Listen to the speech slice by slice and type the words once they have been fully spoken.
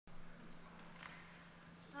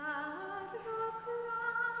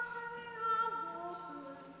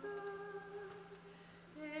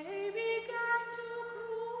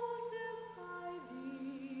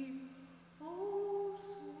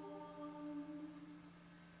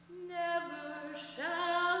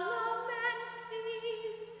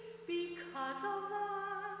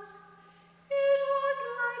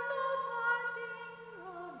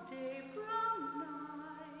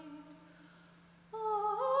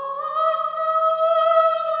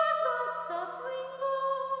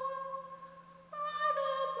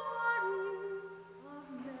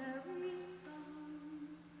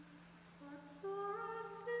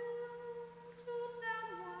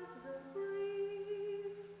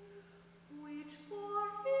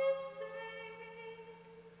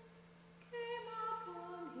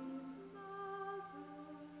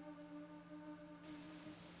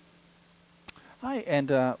Hi, and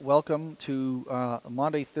welcome to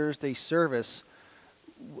Maundy Thursday Service.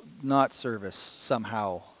 Not service,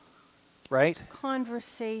 somehow, right?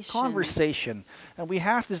 Conversation. Conversation. And we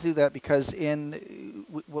have to do that because in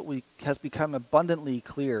what has become abundantly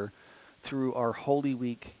clear through our Holy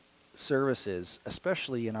Week services,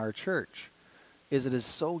 especially in our church, is it is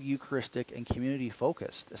so Eucharistic and community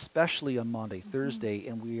focused, especially on Maundy Thursday,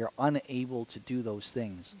 and we are unable to do those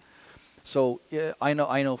things. So I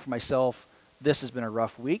know for myself, this has been a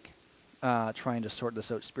rough week, trying to sort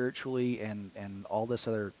this out spiritually and all this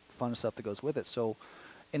other fun stuff that goes with it. So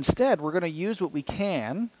instead, we're going to use what we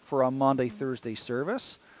can for our Maundy Thursday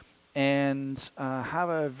service and have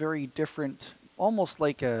a very different, almost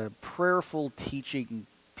like a prayerful teaching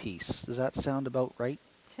piece. Does that sound about right?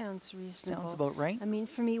 Sounds reasonable. Sounds about right? I mean,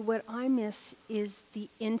 for me, what I miss is the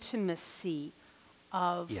intimacy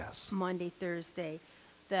of Maundy Thursday,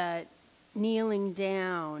 that kneeling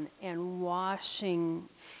down and washing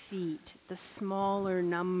feet, the smaller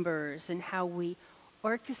numbers, and how we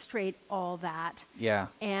orchestrate all that. Yeah.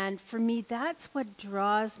 And for me, that's what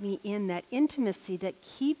draws me in, that intimacy that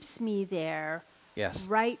keeps me there,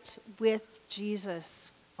 right with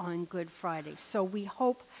Jesus on Good Friday. So we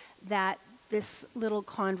hope that this little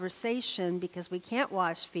conversation, because we can't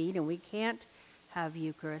wash feet and we can't have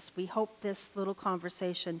Eucharist, we hope this little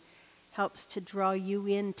conversation helps to draw you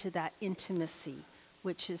into that intimacy,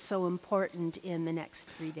 which is so important in the next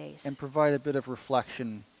 3 days. And provide a bit of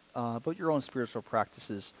reflection about your own spiritual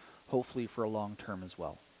practices, hopefully for a long term as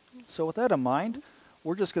well. So with that in mind,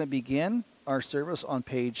 we're just going to begin our service on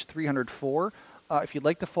page 304. If you'd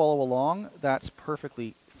like to follow along, that's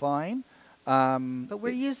perfectly fine. But we're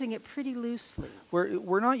using it pretty loosely.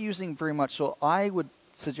 We're not using very much, so I would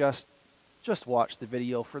suggest just watch the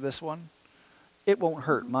video for this one. It won't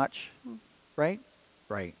hurt much, right?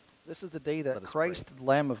 Right. This is the day that Christ, the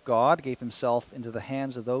Lamb of God, gave himself into the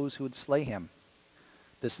hands of those who would slay him.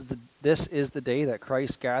 This is the day that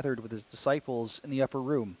Christ gathered with his disciples in the upper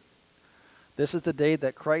room. This is the day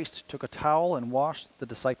that Christ took a towel and washed the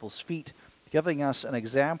disciples' feet, giving us an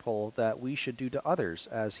example that we should do to others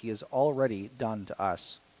as he has already done to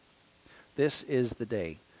us. This is the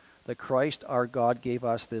day that Christ our God gave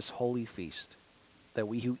us this holy feast, that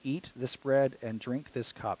we who eat this bread and drink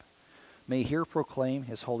this cup may here proclaim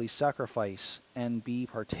his holy sacrifice and be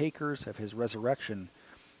partakers of his resurrection,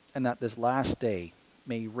 and that this last day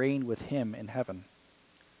may reign with him in heaven.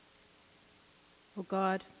 O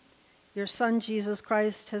God, your Son Jesus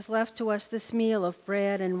Christ has left to us this meal of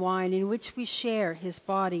bread and wine in which we share his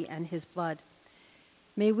body and his blood.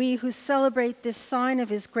 May we who celebrate this sign of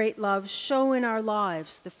his great love show in our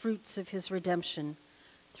lives the fruits of his redemption.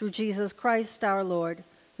 Through Jesus Christ our Lord,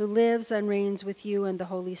 who lives and reigns with you and the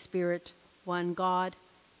Holy Spirit, one God,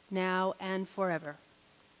 now and forever.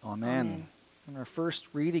 Amen. And our first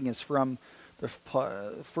reading is from the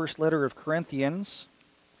first letter of Corinthians,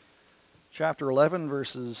 chapter 11,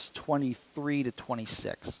 verses 23 to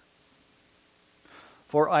 26.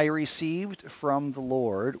 For I received from the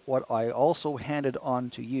Lord what I also handed on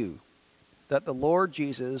to you, that the Lord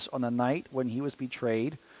Jesus, on the night when he was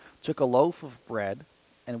betrayed, took a loaf of bread,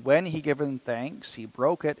 and when he given thanks, he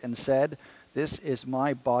broke it and said, "This is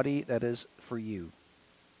my body that is for you.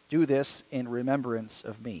 Do this in remembrance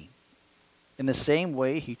of me." In the same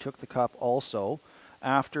way he took the cup also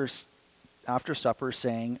after supper,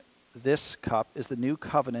 saying, "This cup is the new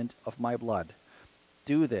covenant of my blood.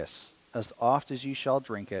 Do this, as oft as you shall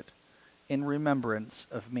drink it, in remembrance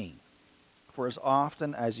of me. For as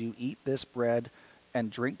often as you eat this bread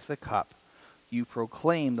and drink the cup, you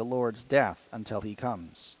proclaim the Lord's death until he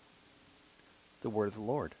comes." The word of the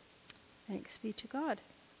Lord. Thanks be to God.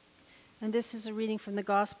 And this is a reading from the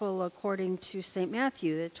Gospel according to St.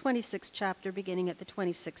 Matthew, the 26th chapter, beginning at the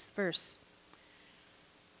 26th verse.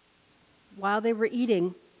 While they were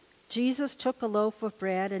eating, Jesus took a loaf of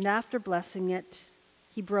bread, and after blessing it,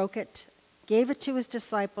 he broke it, gave it to his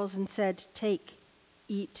disciples, and said, "Take,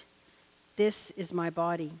 eat. This is my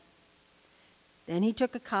body." Then he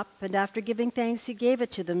took a cup, and after giving thanks, he gave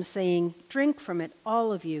it to them, saying, "Drink from it,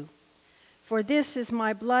 all of you. For this is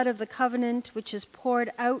my blood of the covenant, which is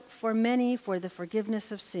poured out for many for the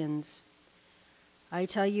forgiveness of sins. I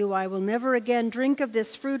tell you, I will never again drink of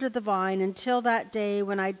this fruit of the vine until that day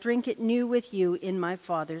when I drink it new with you in my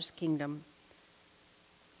Father's kingdom."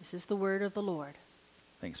 This is the word of the Lord.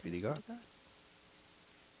 Thanks be to God.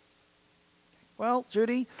 Well,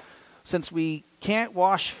 Judy, since we can't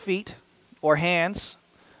wash feet or hands,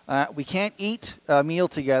 we can't eat a meal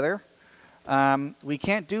together, we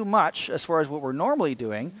can't do much as far as what we're normally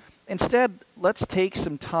doing. Instead, let's take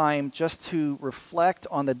some time just to reflect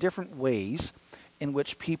on the different ways in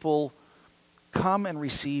which people come and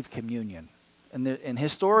receive communion. And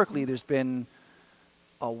historically, there's been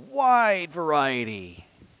a wide variety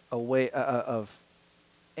of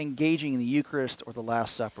engaging in the Eucharist or the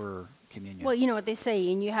Last Supper communion. Well, you know what they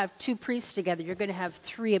say, and you have two priests together, you're going to have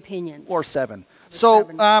three opinions. Or seven. Or So,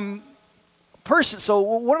 seven. So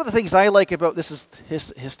one of the things I like about this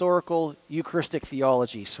is historical Eucharistic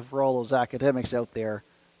theology. So for all those academics out there,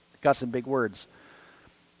 got some big words.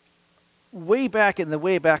 Way back in the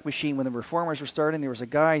Wayback Machine, when the Reformers were starting, there was a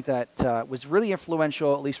guy that was really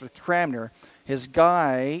influential, at least with Cranmer. This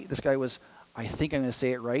guy was, I think I'm going to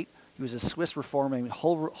say it right, he was a Swiss reformer named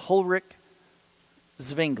Ulrich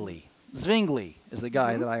Zwingli. Zwingli is the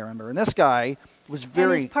guy that I remember. And this guy was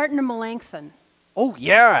very... And his partner Melanchthon. Oh,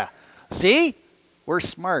 yeah. See? We're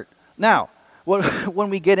smart. Now, when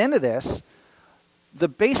we get into this, the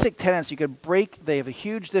basic tenets you could break, they have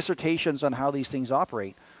huge dissertations on how these things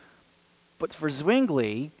operate. But for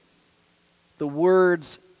Zwingli, the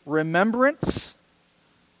words remembrance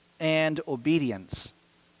and obedience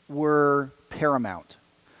were paramount.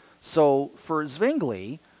 So for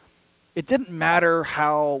Zwingli, it didn't matter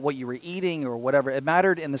what you were eating or whatever. It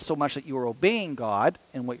mattered in so much that you were obeying God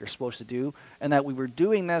and what you're supposed to do, and that we were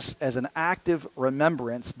doing this as an active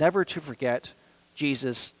remembrance, never to forget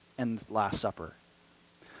Jesus and the Last Supper.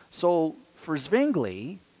 So for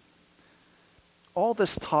Zwingli, all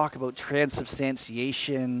this talk about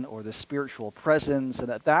transubstantiation or the spiritual presence, and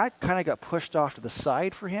that kind of got pushed off to the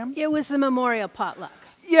side for him. It was the memorial potluck.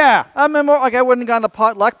 Yeah, I wouldn't have gone to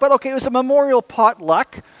potluck, but okay, it was a memorial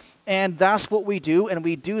potluck, and that's what we do, and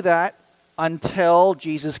we do that until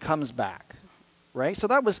Jesus comes back, right? So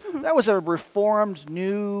that was a reformed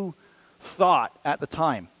new thought at the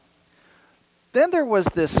time. Then there was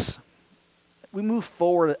this. We move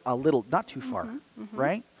forward a little, not too far,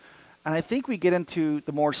 right? And I think we get into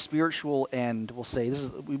the more spiritual end. We'll say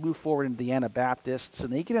we move forward into the Anabaptists,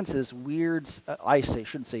 and they get into this weird.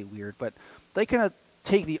 Shouldn't say weird, but they kind of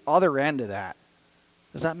take the other end of that.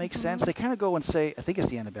 Does that make sense? They kind of go and say, I think it's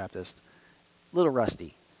the Anabaptist, a little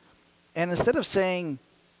rusty, and instead of saying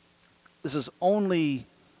this is only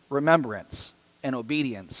remembrance and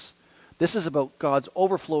obedience, this is about God's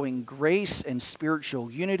overflowing grace and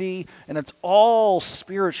spiritual unity, and it's all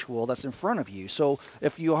spiritual that's in front of you. So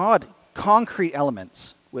if you had concrete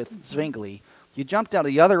elements with Zwingli, you jump down to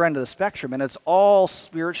the other end of the spectrum, and it's all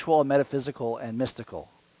spiritual and metaphysical and mystical.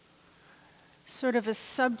 Sort of a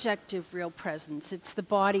subjective real presence. It's the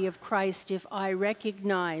body of Christ if I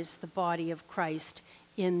recognize the body of Christ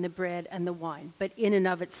in the bread and the wine. But in and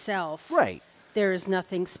of itself, Right. there is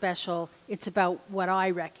nothing special. It's about what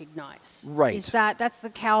I recognize. Right. That's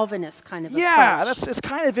the Calvinist kind of Yeah, approach. it's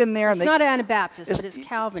kind of in there. It's not Anabaptist, but it's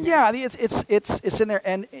Calvinist. Yeah, it's in there.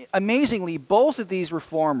 And amazingly, both of these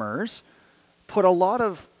reformers put a lot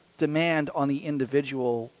of demand on the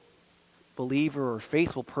individual believer or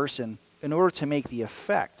faithful person in order to make the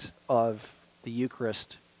effect of the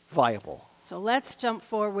Eucharist viable. So let's jump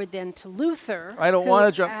forward then to Luther. I don't want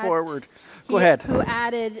to jump forward. Go ahead. Who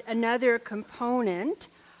added another component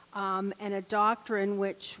and a doctrine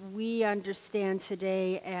which we understand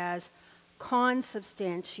today as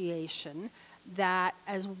consubstantiation, that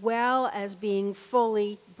as well as being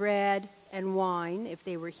fully bread and wine, if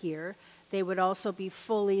they were here, they would also be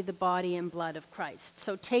fully the body and blood of Christ.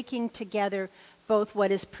 So taking together both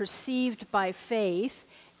what is perceived by faith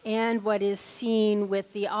and what is seen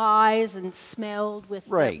with the eyes and smelled with,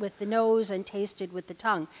 with the nose and tasted with the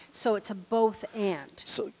tongue. So it's a both and.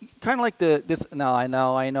 So kind of like now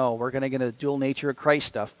I know, we're going to get a dual nature of Christ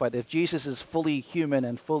stuff, but if Jesus is fully human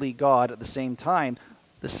and fully God at the same time,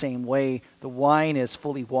 the same way the wine is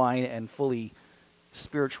fully wine and fully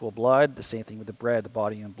spiritual blood, the same thing with the bread, the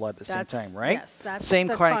body and blood at the same time, right? Yes, that's same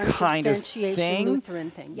the kind of consubstantiation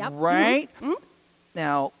Lutheran thing. Yep. Right?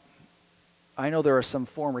 Now, I know there are some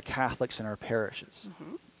former Catholics in our parishes,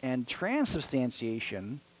 and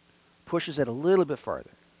transubstantiation pushes it a little bit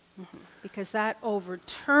farther. Because that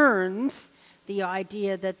overturns the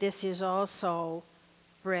idea that this is also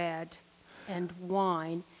bread and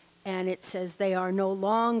wine, and it says they are no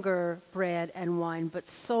longer bread and wine, but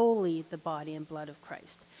solely the body and blood of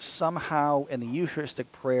Christ. Somehow, in the Eucharistic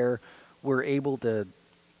prayer, we're able to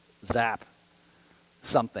zap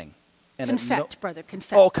something. Confect, brother,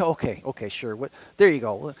 confect. Okay, sure. There you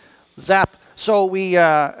go. Zap. So we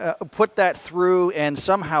put that through, and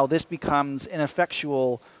somehow this becomes an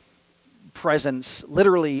effectual presence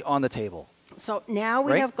literally on the table. So now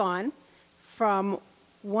we have gone from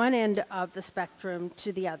one end of the spectrum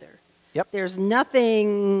to the other. Yep. There's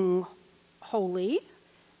nothing holy,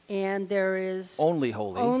 and there is... Only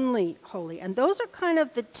holy. Only holy. And those are kind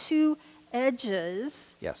of the two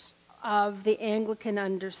edges... Yes. of the Anglican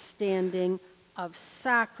understanding of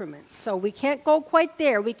sacraments. So we can't go quite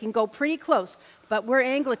there. We can go pretty close, but we're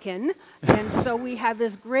Anglican, and so we have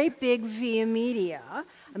this great big via media.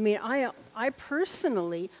 I mean, I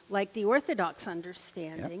personally like the Orthodox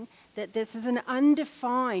understanding that this is an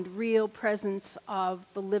undefined real presence of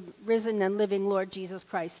the risen and living Lord Jesus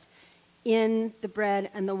Christ in the bread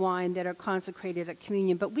and the wine that are consecrated at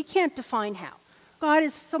communion, but we can't define how. God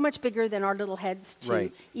is so much bigger than our little heads, too,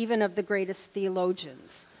 Right. even of the greatest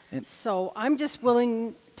theologians. And- So I'm just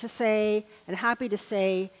willing to say and happy to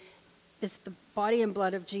say it's the body and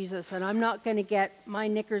blood of Jesus, and I'm not going to get my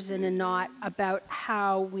knickers in a knot about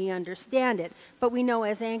how we understand it. But we know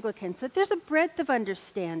as Anglicans that there's a breadth of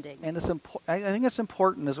understanding. And it's I think it's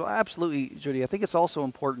important as well. Absolutely, Judy. I think it's also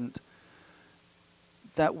important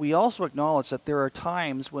that we also acknowledge that there are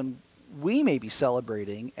times when we may be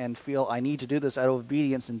celebrating and feel I need to do this out of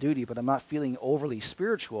obedience and duty, but I'm not feeling overly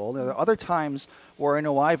spiritual. There are other times where I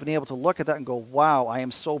know I've been able to look at that and go, wow, I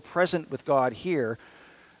am so present with God here.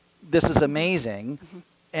 This is amazing.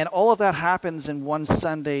 And all of that happens in one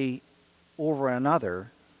Sunday over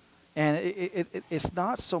another. And it's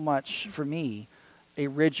not so much, for me, a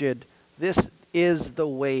rigid, this is the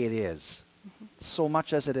way it is. So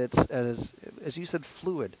much as as you said,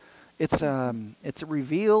 fluid. It's a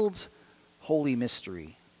revealed holy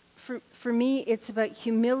mystery. For me, it's about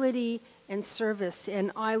humility and service,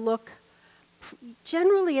 and I look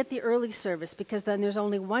generally at the early service because then there's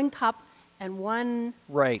only one cup and one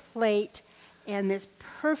Right. plate and this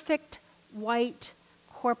perfect white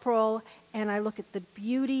corporal, and I look at the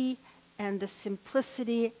beauty and the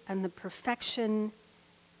simplicity and the perfection,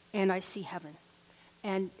 and I see heaven.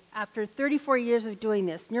 And after 34 years of doing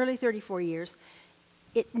this, nearly 34 years,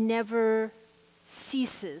 it never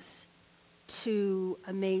ceases to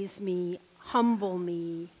amaze me, humble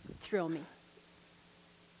me, thrill me.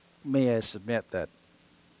 May I submit that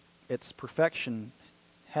it's perfection,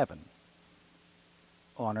 heaven,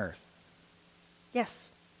 on earth.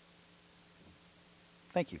 Yes,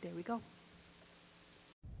 Thank you. there we go.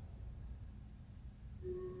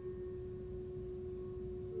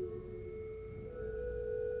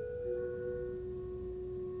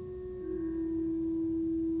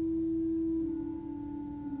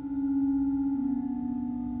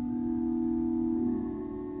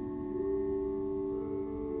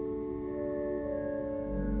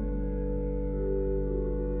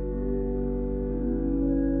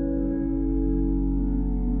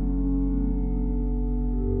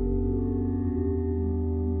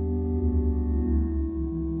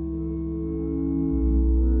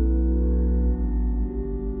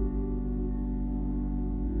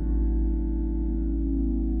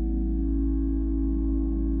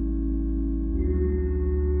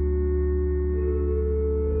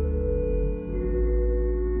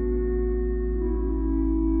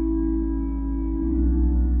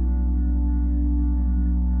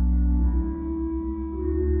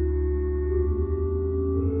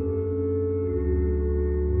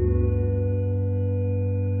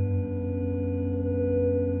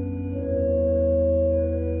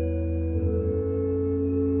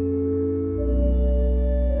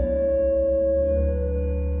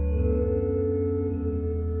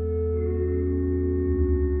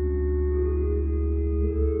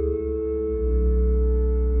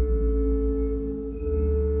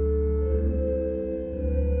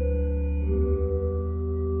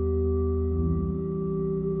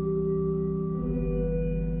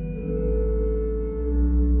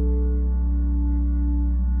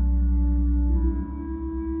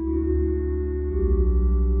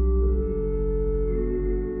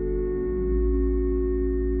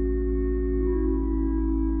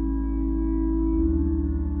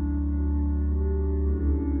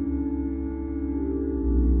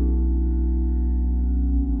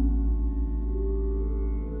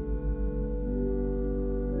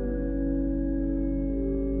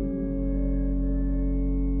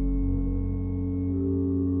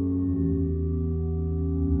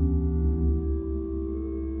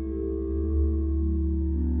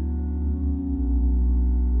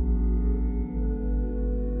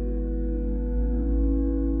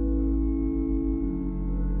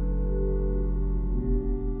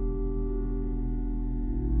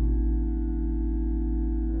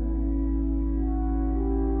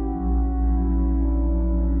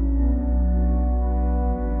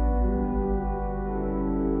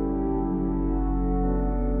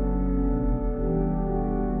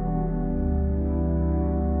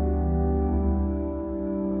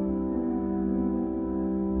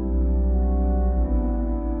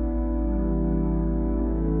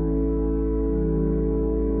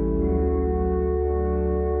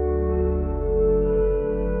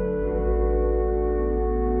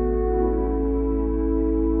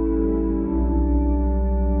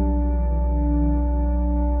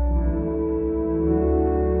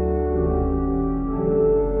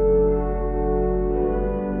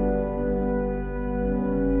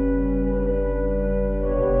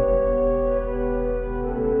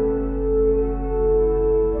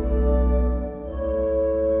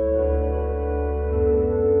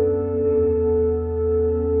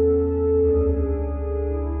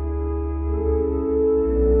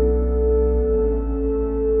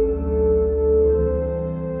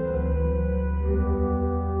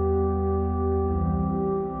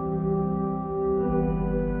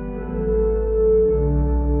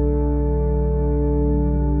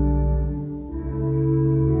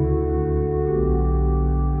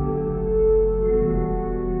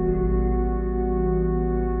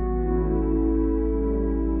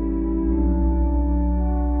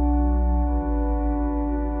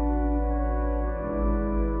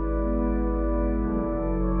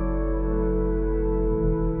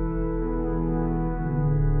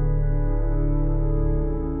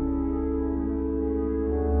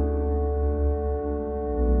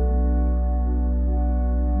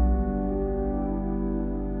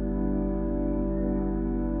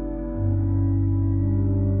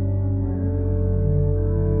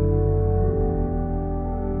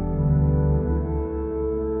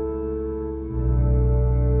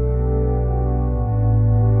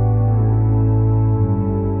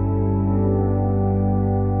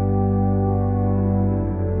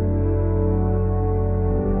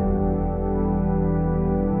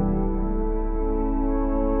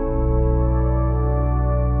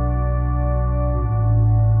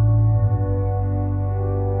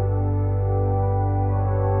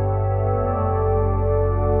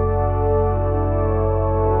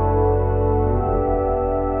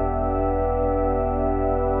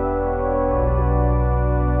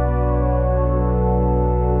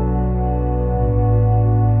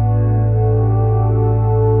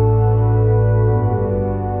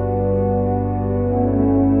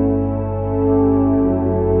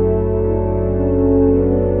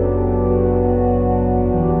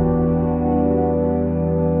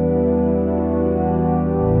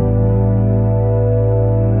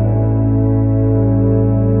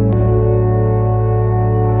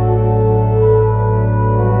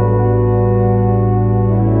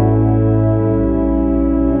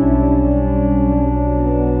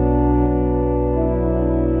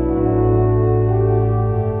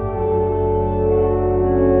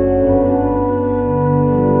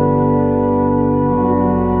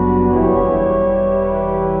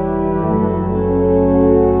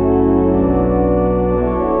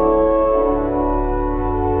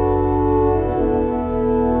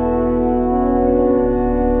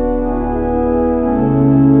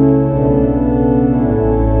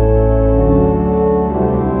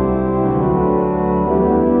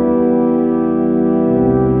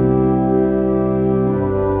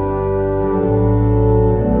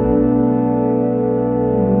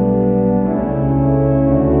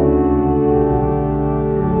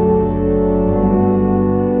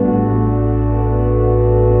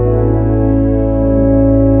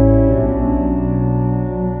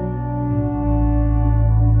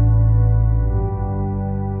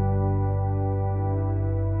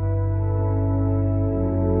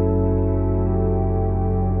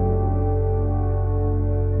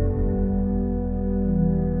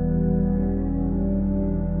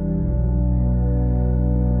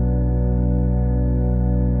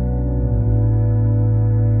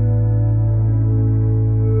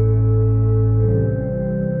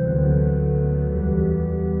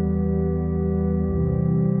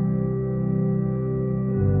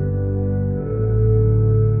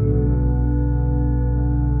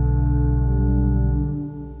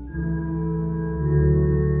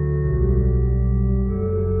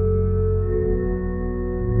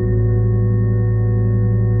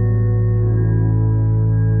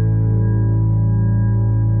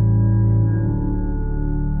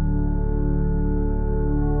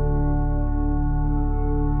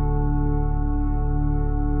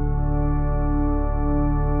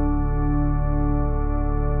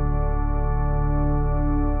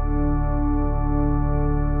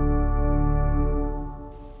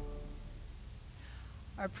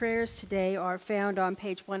 prayers today are found on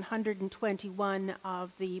page 121 of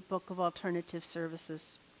the Book of Alternative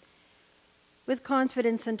Services. With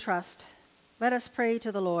confidence and trust, let us pray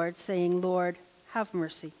to the Lord, saying, Lord, have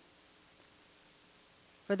mercy.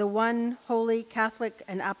 For the one holy Catholic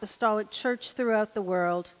and Apostolic Church throughout the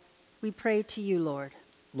world, we pray to you, Lord.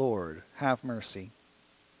 Lord, have mercy.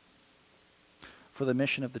 For the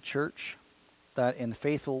mission of the Church, that in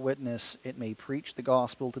faithful witness it may preach the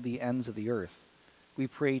gospel to the ends of the earth, we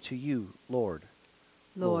pray to you, Lord.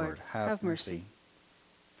 Lord, have mercy.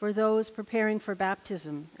 For those preparing for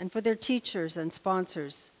baptism and for their teachers and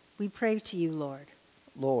sponsors, we pray to you, Lord.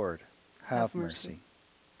 Lord, have mercy.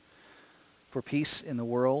 For peace in the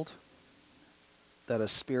world, that a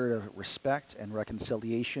spirit of respect and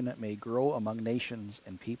reconciliation may grow among nations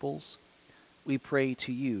and peoples, we pray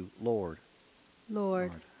to you, Lord.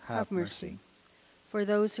 Lord, have mercy. For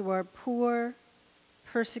those who are poor,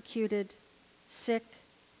 persecuted, sick,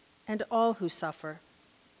 and all who suffer.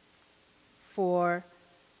 For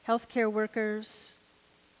healthcare workers,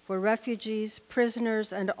 for refugees,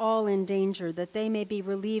 prisoners, and all in danger, that they may be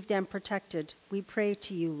relieved and protected, we pray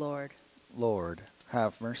to you, Lord. Lord,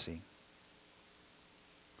 have mercy.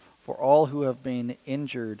 For all who have been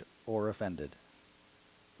injured or offended,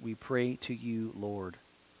 we pray to you, Lord.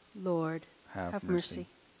 Lord, have mercy.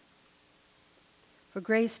 For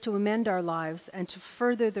grace to amend our lives and to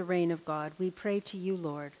further the reign of God, we pray to you,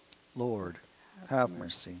 Lord. Lord, have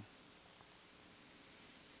mercy.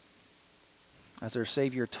 As our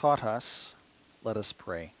Savior taught us, let us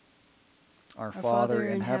pray. Our Father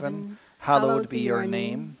in heaven, hallowed be your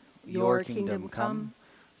name. Your kingdom come.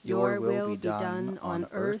 Your will be done on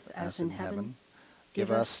earth as in heaven.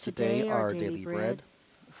 Give us today our daily bread.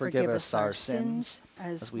 Forgive us our sins,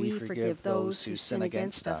 as we forgive those who sin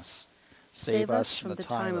against us. Save us from the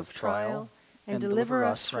time of trial, and deliver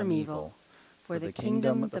us from evil. For the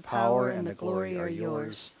kingdom, the power, and the glory are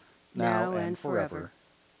yours, now and forever.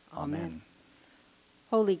 Amen.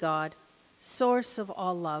 Holy God, source of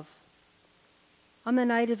all love, on the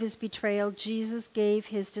night of his betrayal, Jesus gave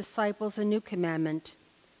his disciples a new commandment,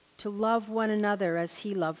 to love one another as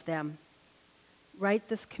he loved them. Write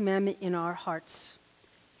this commandment in our hearts.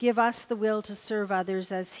 Give us the will to serve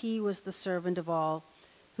others as he was the servant of all,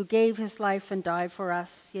 who gave his life and died for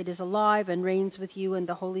us, yet is alive and reigns with you in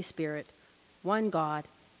the Holy Spirit, one God,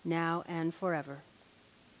 now and forever.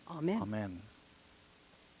 Amen. Amen.